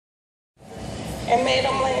and made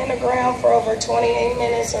him lay on the ground for over 28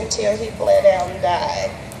 minutes until he bled out and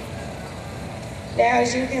died. Now,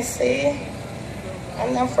 as you can see,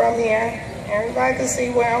 I'm not from here. Everybody can see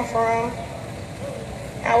where I'm from.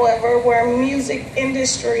 However, we're a music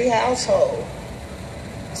industry household.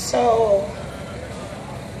 So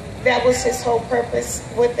that was his whole purpose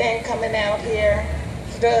within coming out here,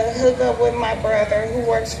 to hook up with my brother who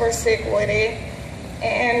works for Sick With It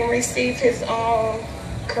and receive his own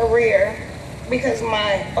career, because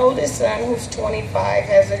my oldest son, who's 25,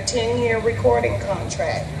 has a 10-year recording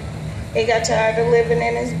contract. He got tired of living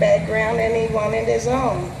in his background and he wanted his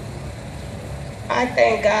own. I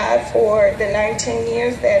thank God for the 19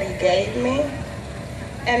 years that he gave me,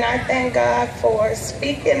 and I thank God for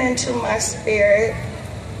speaking into my spirit,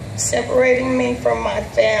 separating me from my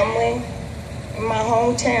family in my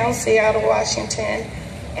hometown, Seattle, Washington,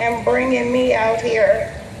 and bringing me out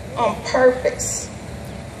here on purpose.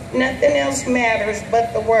 Nothing else matters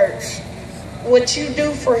but the works. What you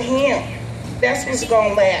do for him, that's what's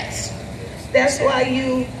gonna last. That's why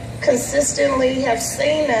you consistently have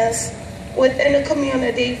seen us within the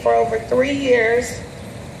community for over 3 years,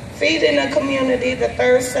 feeding the community the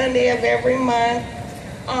third Sunday of every month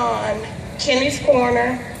on Kenny's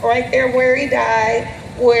Corner, right there where he died,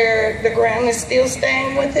 where the ground is still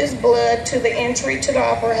stained with his blood, to the entry to the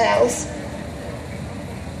Opera House.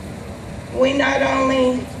 We not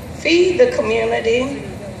only feed the community,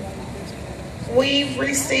 we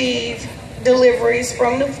receive deliveries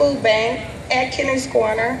from the food bank at Kenny's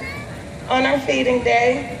Corner on our feeding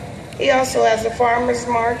day. He also has a farmer's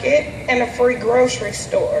market and a free grocery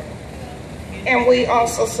store. And we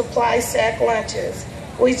also supply sack lunches.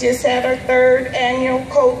 We just had our 3rd annual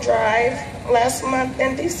coat drive last month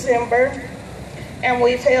in December, and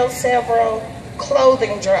we've held several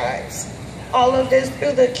clothing drives. All of this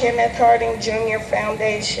through the Kenneth Harding Jr.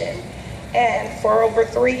 Foundation. And for over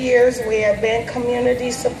 3 years, we have been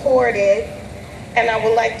community supported. And I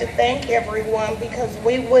would like to thank everyone, because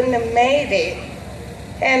we wouldn't have made it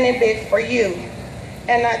had it been for you.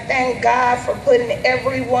 And I thank God for putting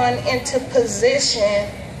everyone into position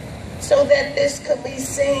so that this could be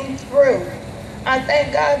seen through. I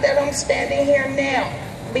thank God that I'm standing here now,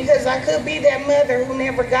 because I could be that mother who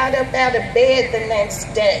never got up out of bed the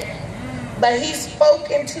next day. But he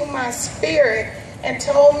spoke into my spirit and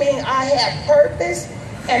told me I had purpose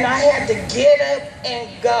and I had to get up and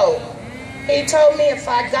go. He told me if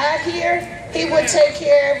I got here, he would take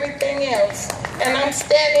care of everything else. And I'm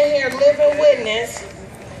standing here living witness.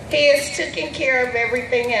 He has taken care of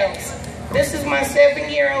everything else. This is my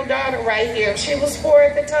 7-year-old daughter right here. She was 4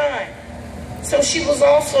 at the time. So she was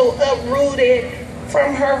also uprooted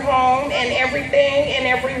from her home and everything and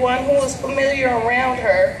everyone who was familiar around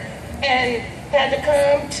her, and had to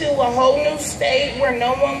come to a whole new state where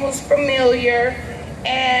no one was familiar,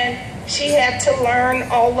 and she had to learn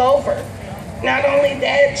all over. Not only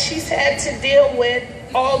that, she's had to deal with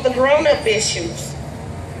all the grown-up issues.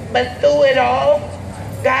 But through it all,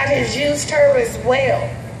 God has used her as well.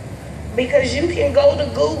 Because you can go to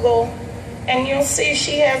Google and you'll see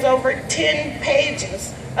she has over 10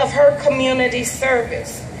 pages of her community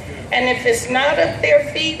service. And if it's not up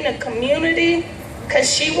there feeding the community,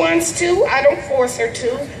 because she wants to, I don't force her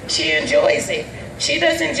to, she enjoys it. She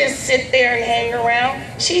doesn't just sit there and hang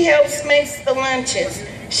around. She helps make the lunches.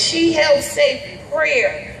 She helps say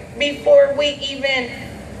prayer before we even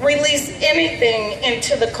release anything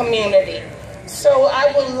into the community. So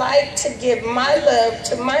I would like to give my love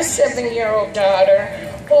to my 7-year-old daughter,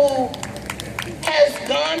 who has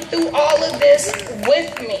gone through all of this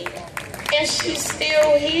with me, and she's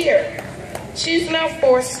still here. She's not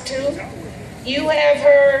forced to. You have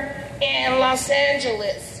her in Los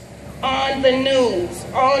Angeles, on the news,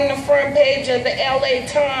 on the front page of the LA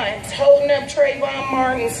Times, holding up Trayvon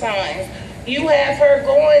Martin signs. You have her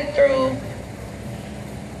going through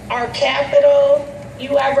our capital.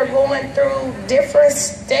 You have her going through different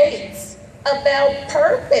states about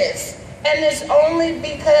purpose. And it's only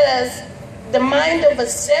because the mind of a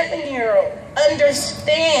 7-year-old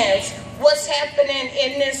understands what's happening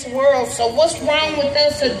in this world. So what's wrong with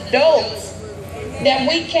us adults that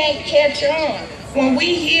we can't catch on? When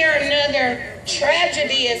we hear another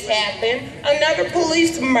tragedy has happened, another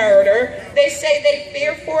police murder, they say they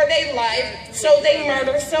fear for their life, so they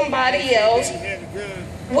murder somebody else.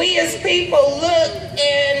 We as people look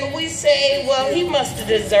and we say, well, he must have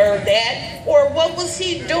deserved that. Or what was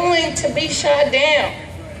he doing to be shot down?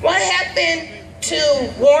 What happened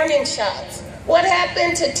to warning shots? What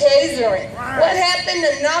happened to tasering? What happened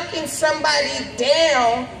to knocking somebody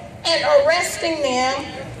down and arresting them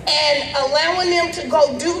and allowing them to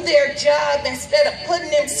go do their job instead of putting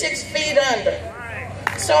them 6 feet under?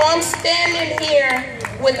 So I'm standing here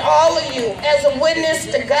with all of you as a witness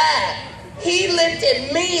to God. He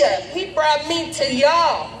lifted me up. He brought me to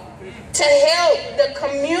y'all to help the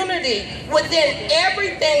community within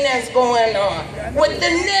everything that's going on. With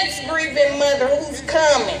the next grieving mother who's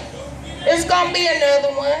coming. There's going to be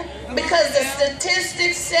another one because the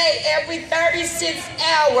statistics say every 36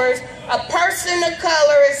 hours a person of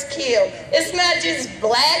color is killed. It's not just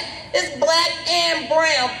black, it's black and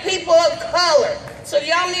brown, people of color. So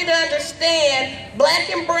y'all need to understand, black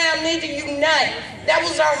and brown need to unite. That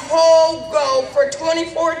was our whole goal for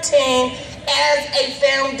 2014 as a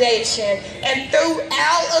foundation. And through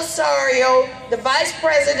Al Osorio, the vice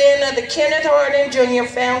president of the Kenneth Harding Jr.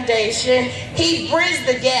 Foundation, he bridged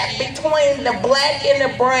the gap between the black and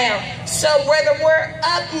the brown. So whether we're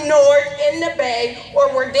up north in the Bay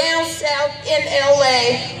or we're down south in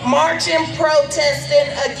LA, marching, protesting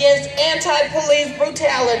against anti-police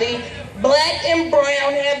brutality, black and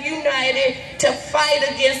brown have united to fight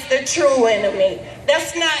against the true enemy.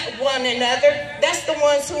 That's not one another. That's the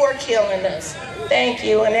ones who are killing us. Thank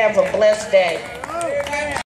you and have a blessed day.